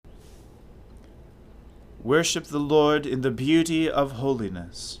Worship the Lord in the beauty of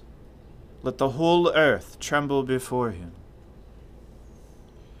holiness. Let the whole earth tremble before him.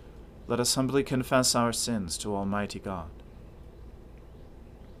 Let us humbly confess our sins to Almighty God.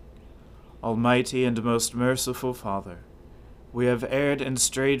 Almighty and most merciful Father, we have erred and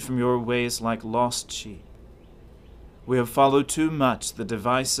strayed from your ways like lost sheep. We have followed too much the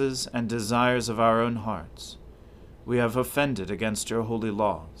devices and desires of our own hearts. We have offended against your holy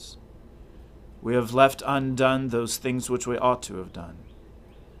laws. We have left undone those things which we ought to have done,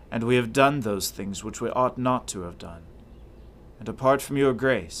 and we have done those things which we ought not to have done. And apart from your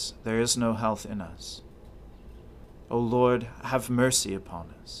grace, there is no health in us. O Lord, have mercy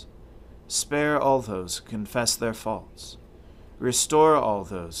upon us. Spare all those who confess their faults. Restore all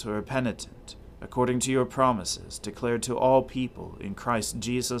those who are penitent, according to your promises declared to all people in Christ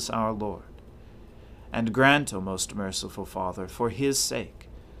Jesus our Lord. And grant, O most merciful Father, for his sake,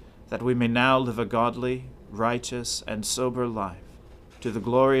 that we may now live a godly, righteous, and sober life, to the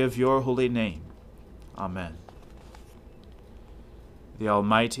glory of your holy name. Amen. The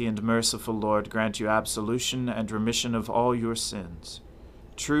Almighty and merciful Lord grant you absolution and remission of all your sins,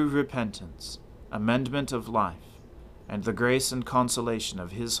 true repentance, amendment of life, and the grace and consolation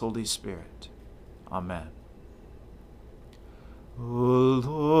of his Holy Spirit. Amen. O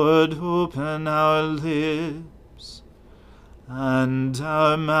Lord, open our lips, and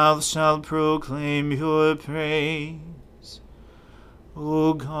our mouth shall proclaim your praise.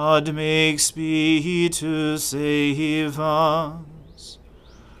 O God, make speed to save us.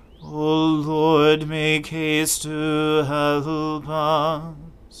 O Lord, make haste to help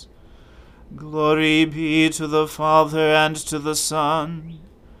us. Glory be to the Father, and to the Son,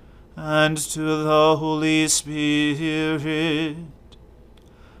 and to the Holy Spirit,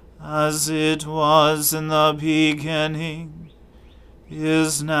 as it was in the beginning,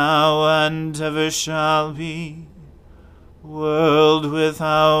 is now, and ever shall be, world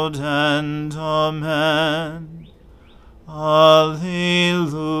without end. Amen. Alleluia.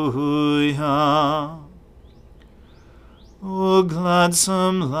 O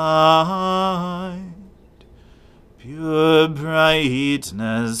gladsome light, pure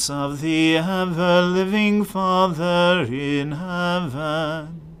brightness of the ever-living Father in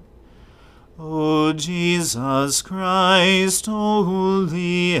heaven, O Jesus Christ,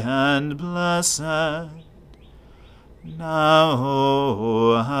 holy and blessed,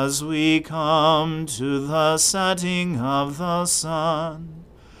 now as we come to the setting of the sun,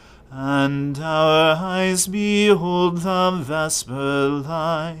 and our eyes behold the vesper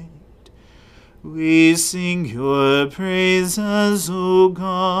light, we sing your praises, O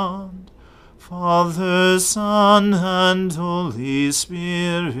God, Father, Son, and Holy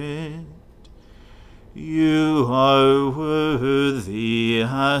Spirit. You are worthy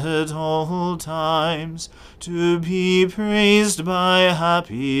at all times to be praised by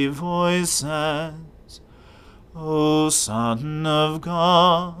happy voices, O Son of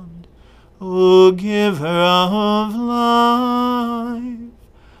God, O Giver of life,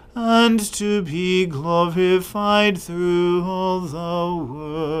 and to be glorified through all the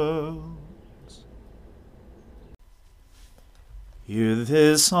worlds. Hear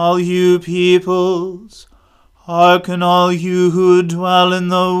this, all you peoples, hearken all you who dwell in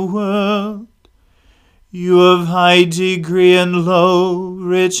the world, you of high degree and low,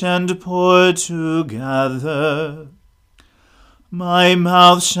 rich and poor together. My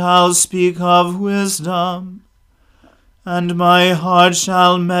mouth shall speak of wisdom, and my heart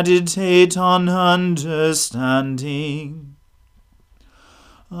shall meditate on understanding.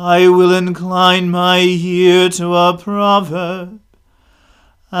 I will incline my ear to a proverb,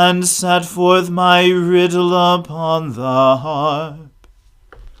 and set forth my riddle upon the harp.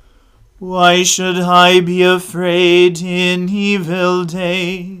 Why should I be afraid in evil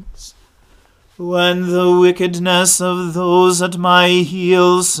days, when the wickedness of those at my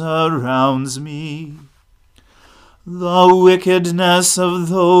heels surrounds me? The wickedness of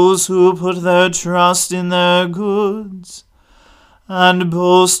those who put their trust in their goods, and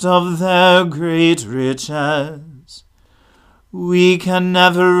boast of their great riches. We can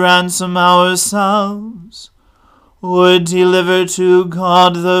never ransom ourselves, or deliver to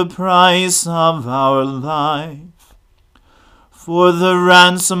God the price of our life. For the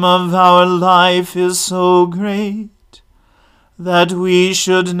ransom of our life is so great, that we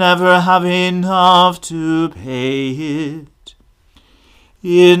should never have enough to pay it.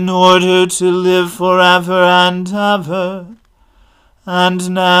 In order to live forever and ever, and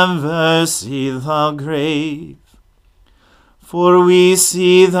never see the grave. For we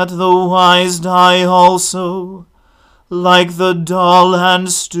see that the wise die also, Like the dull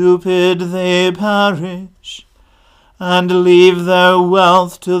and stupid they perish, and leave their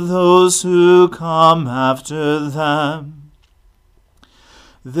wealth to those who come after them.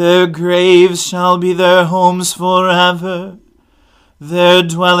 Their graves shall be their homes forever, their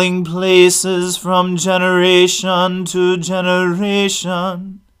dwelling places from generation to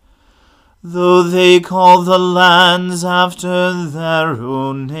generation, though they call the lands after their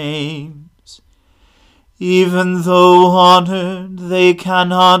own names. Even though honored, they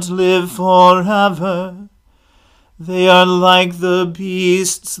cannot live forever. They are like the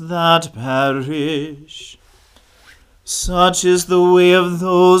beasts that perish. Such is the way of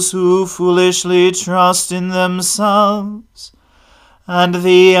those who foolishly trust in themselves, and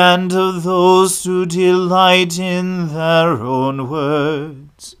the end of those who delight in their own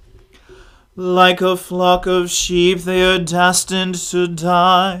words. Like a flock of sheep they are destined to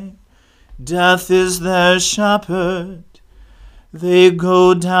die. Death is their shepherd. They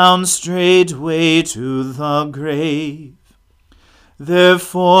go down straightway to the grave. Their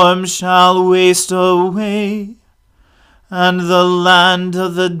form shall waste away, and the land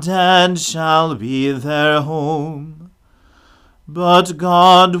of the dead shall be their home. But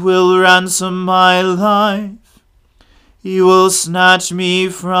God will ransom my life. He will snatch me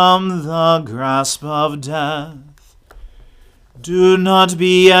from the grasp of death. Do not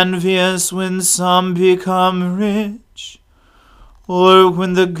be envious when some become rich, or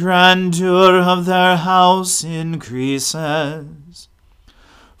when the grandeur of their house increases.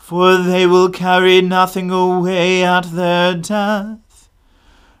 For they will carry nothing away at their death,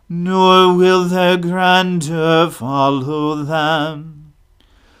 nor will their grandeur follow them.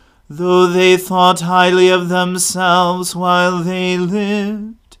 Though they thought highly of themselves while they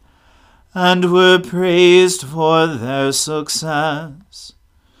lived, and were praised for their success,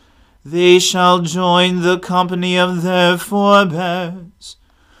 they shall join the company of their forebears,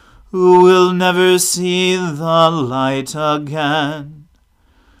 who will never see the light again.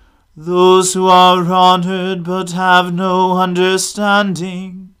 Those who are honored but have no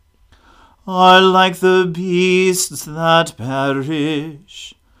understanding are like the beasts that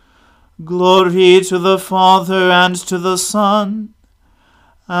perish. Glory to the Father, and to the Son,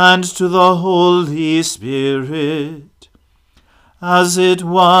 and to the Holy Spirit, as it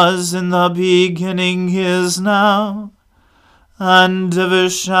was in the beginning, is now, and ever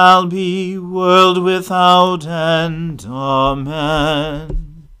shall be, world without end.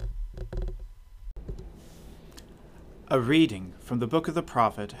 Amen. A reading from the book of the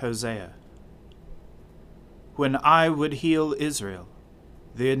prophet Hosea. When I would heal Israel,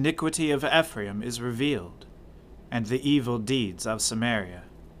 the iniquity of Ephraim is revealed, and the evil deeds of Samaria.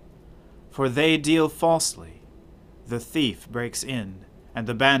 For they deal falsely, the thief breaks in, and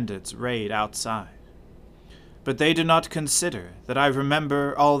the bandits raid outside. But they do not consider that I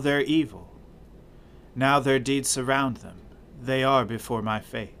remember all their evil. Now their deeds surround them, they are before my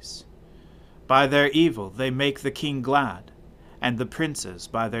face. By their evil they make the king glad, and the princes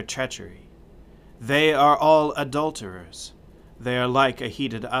by their treachery. They are all adulterers, they are like a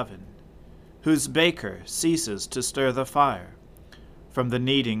heated oven, whose baker ceases to stir the fire, from the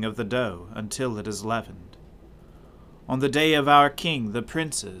kneading of the dough until it is leavened. On the day of our king the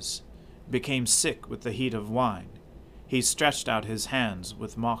princes became sick with the heat of wine. He stretched out his hands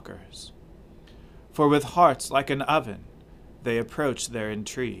with mockers. For with hearts like an oven they approach their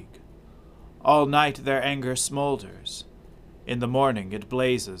intrigue. All night their anger smolders. In the morning it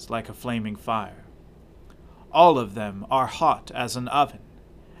blazes like a flaming fire. All of them are hot as an oven,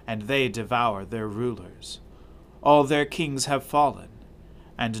 and they devour their rulers. All their kings have fallen,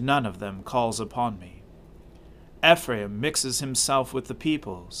 and none of them calls upon me. Ephraim mixes himself with the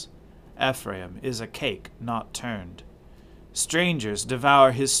peoples. Ephraim is a cake not turned. Strangers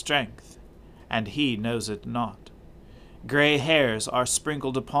devour his strength, and he knows it not. Gray hairs are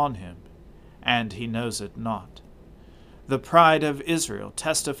sprinkled upon him, and he knows it not. The pride of Israel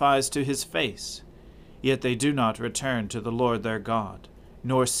testifies to his face, yet they do not return to the Lord their God,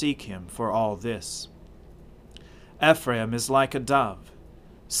 nor seek him for all this. Ephraim is like a dove,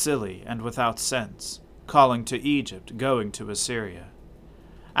 silly and without sense, calling to Egypt, going to Assyria.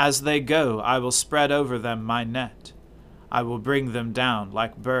 As they go, I will spread over them my net. I will bring them down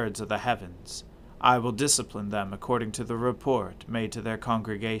like birds of the heavens. I will discipline them according to the report made to their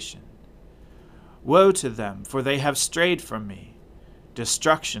congregation. Woe to them, for they have strayed from me.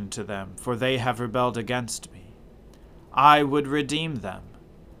 Destruction to them, for they have rebelled against me. I would redeem them,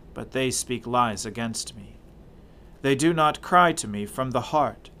 but they speak lies against me. They do not cry to me from the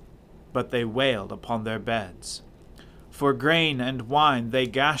heart, but they wail upon their beds. For grain and wine they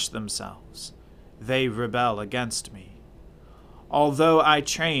gash themselves. They rebel against me. Although I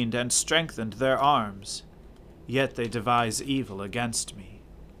trained and strengthened their arms, yet they devise evil against me.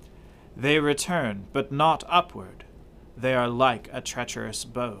 They return, but not upward. They are like a treacherous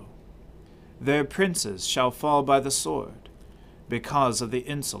bow. Their princes shall fall by the sword, because of the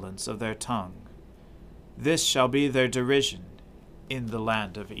insolence of their tongue. This shall be their derision in the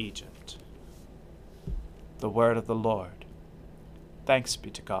land of Egypt. The word of the Lord. Thanks be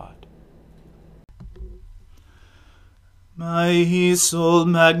to God. My soul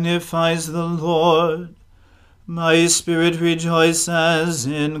magnifies the Lord. My spirit rejoices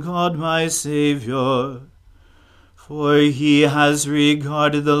in God my Saviour. For he has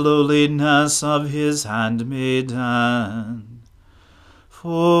regarded the lowliness of his handmaiden.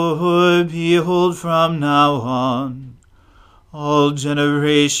 For behold, from now on, all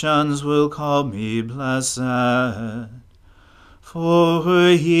generations will call me blessed. For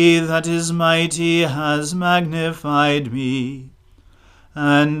he that is mighty has magnified me,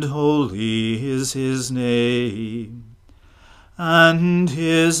 and holy is his name. And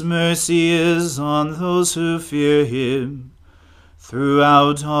his mercy is on those who fear him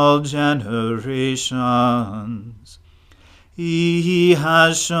throughout all generations. He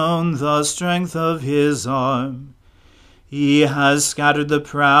has shown the strength of his arm. He has scattered the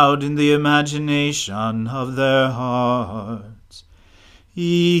proud in the imagination of their hearts.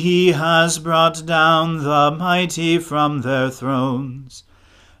 He has brought down the mighty from their thrones,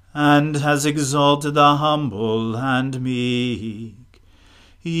 and has exalted the humble and meek.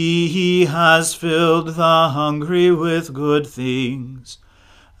 He has filled the hungry with good things,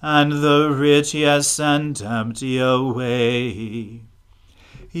 and the rich he has sent empty away.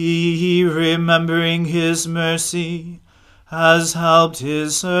 He, remembering his mercy, has helped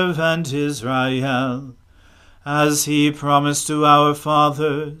his servant Israel, as he promised to our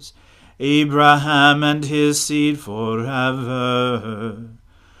fathers, Abraham and his seed forever.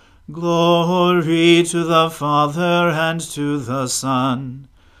 Glory to the Father, and to the Son,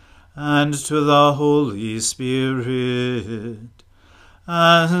 and to the Holy Spirit,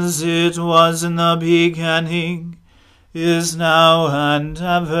 as it was in the beginning, is now, and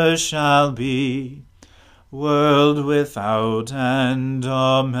ever shall be, world without end.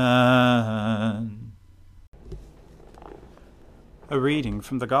 Amen. A reading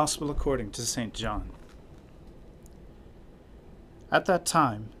from the Gospel according to St. John. At that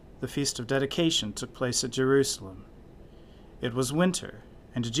time, the Feast of Dedication took place at Jerusalem. It was winter,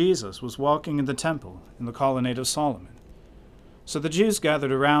 and Jesus was walking in the temple in the colonnade of Solomon. So the Jews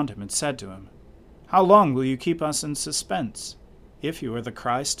gathered around him and said to him, "How long will you keep us in suspense? If you are the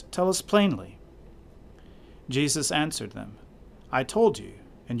Christ, tell us plainly." Jesus answered them, "I told you,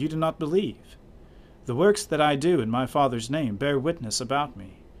 and you do not believe. The works that I do in my Father's name bear witness about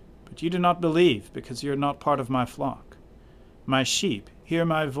me, but you do not believe because you are not part of my flock. My sheep hear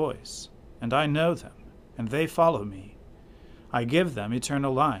my voice, and I know them, and they follow me. I give them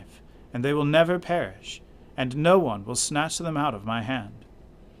eternal life, and they will never perish, and no one will snatch them out of my hand.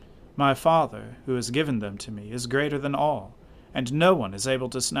 My Father, who has given them to me, is greater than all, and no one is able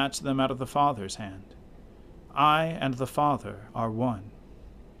to snatch them out of the Father's hand. I and the Father are one."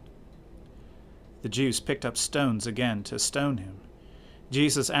 The Jews picked up stones again to stone him.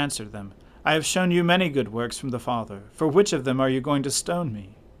 Jesus answered them, "I have shown you many good works from the Father. For which of them are you going to stone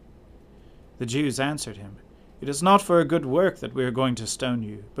me?" The Jews answered him, "It is not for a good work that we are going to stone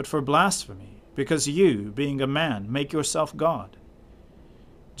you, but for blasphemy, because you, being a man, make yourself God."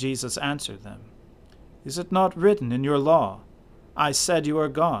 Jesus answered them, "Is it not written in your law, 'I said you are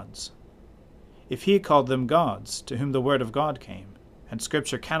gods'? If he called them gods, to whom the word of God came, and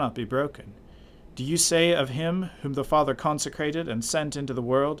Scripture cannot be broken, do you say of him whom the Father consecrated and sent into the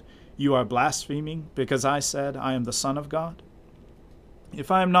world, 'You are blaspheming, because I said I am the Son of God'?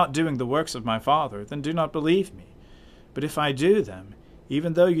 If I am not doing the works of my Father, then do not believe me. But if I do them,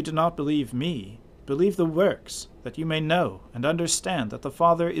 even though you do not believe me, believe the works, that you may know and understand that the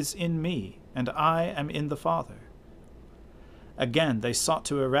Father is in me, and I am in the Father." Again they sought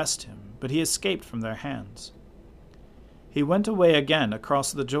to arrest him, but he escaped from their hands. He went away again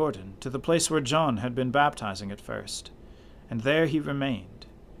across the Jordan, to the place where John had been baptizing at first, and there he remained.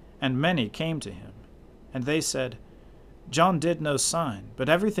 And many came to him, and they said, "John did no sign, but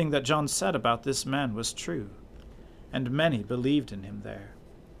everything that John said about this man was true." And many believed in him there.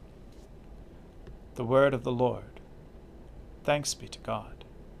 The word of the Lord. Thanks be to God.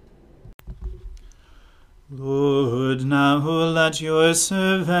 Lord, now let your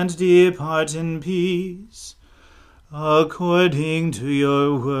servant depart in peace, according to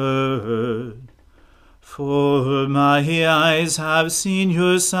your word. For my eyes have seen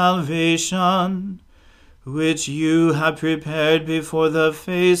your salvation, which you have prepared before the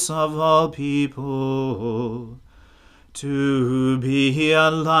face of all people, to be a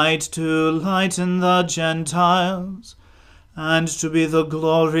light to lighten the Gentiles, and to be the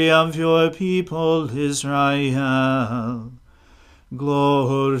glory of your people Israel.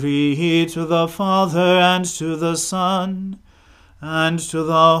 Glory to the Father, and to the Son, and to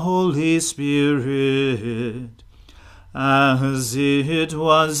the Holy Spirit, as it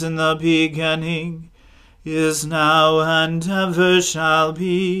was in the beginning, is now, and ever shall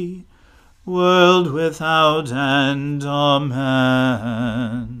be, world without end. Amen.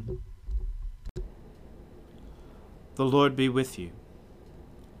 The Lord be with you.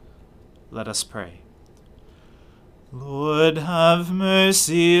 Let us pray. Lord, have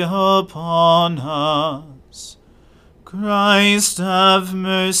mercy upon us. Christ, have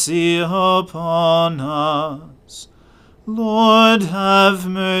mercy upon us. Lord, have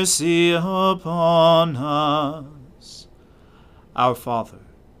mercy upon us. Our Father,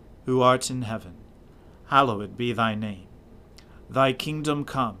 who art in heaven, hallowed be thy name. Thy kingdom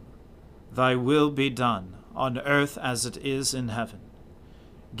come, thy will be done, on earth as it is in heaven.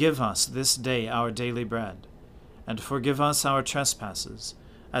 Give us this day our daily bread, and forgive us our trespasses,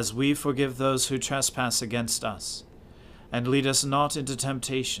 as we forgive those who trespass against us. And lead us not into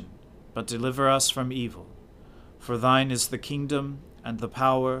temptation, but deliver us from evil. For thine is the kingdom, and the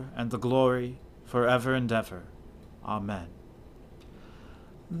power, and the glory, forever and ever. Amen.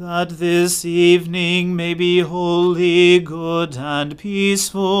 That this evening may be holy, good, and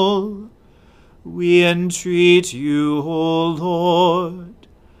peaceful, we entreat you, O Lord,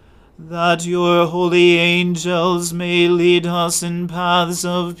 that your holy angels may lead us in paths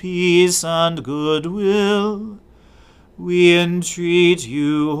of peace and goodwill. We entreat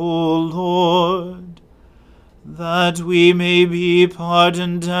you, O Lord, that we may be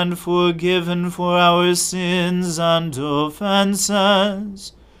pardoned and forgiven for our sins and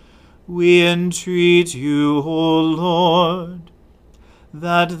offenses. We entreat you, O Lord,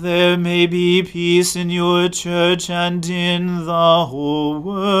 that there may be peace in your church and in the whole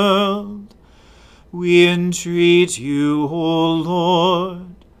world. We entreat you, O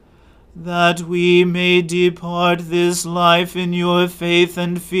Lord, that we may depart this life in your faith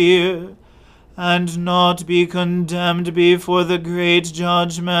and fear, and not be condemned before the great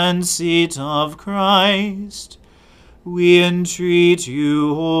judgment seat of Christ. We entreat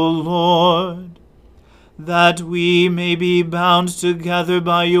you, O Lord, that we may be bound together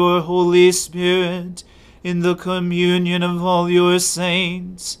by your Holy Spirit in the communion of all your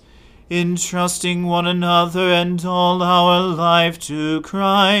saints, entrusting one another and all our life to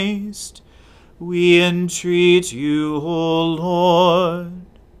Christ. We entreat you, O Lord.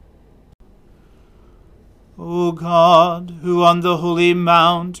 O God, who on the holy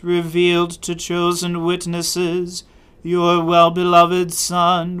mount revealed to chosen witnesses your well-beloved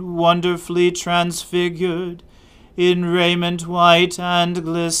Son, wonderfully transfigured, in raiment white and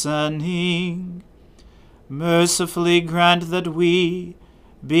glistening, mercifully grant that we,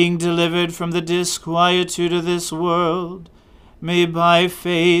 being delivered from the disquietude of this world, may by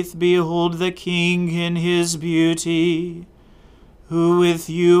faith behold the King in his beauty, who with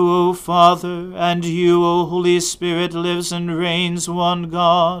you, O Father, and you, O Holy Spirit, lives and reigns one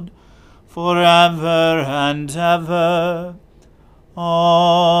God, forever and ever.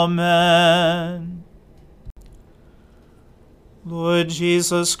 Amen. Lord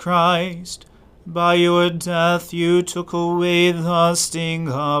Jesus Christ, by your death you took away the sting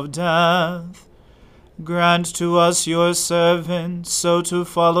of death. Grant to us, your servants, so to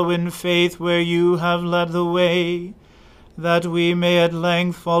follow in faith where you have led the way, that we may at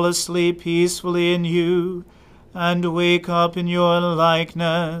length fall asleep peacefully in you, and wake up in your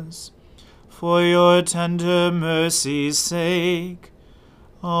likeness. For your tender mercy's sake.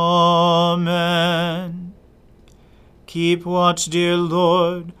 Amen. Keep watch, dear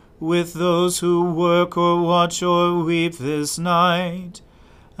Lord, with those who work or watch or weep this night,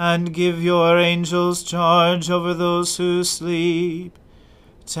 and give your angels charge over those who sleep.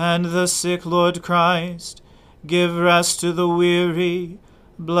 Tend the sick, Lord Christ. Give rest to the weary.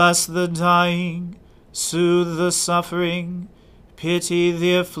 Bless the dying. Soothe the suffering. Pity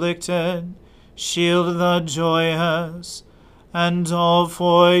the afflicted. Shield the joyous, and all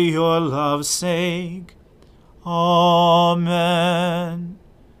for your love's sake. Amen.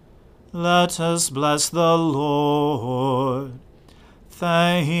 Let us bless the Lord.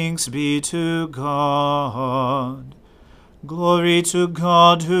 Thanks be to God. Glory to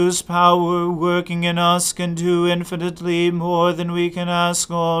God, whose power working in us can do infinitely more than we can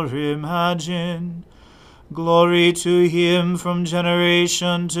ask or imagine. Glory to him from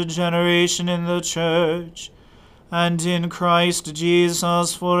generation to generation in the church, and in Christ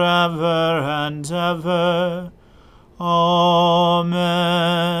Jesus forever and ever. Amen.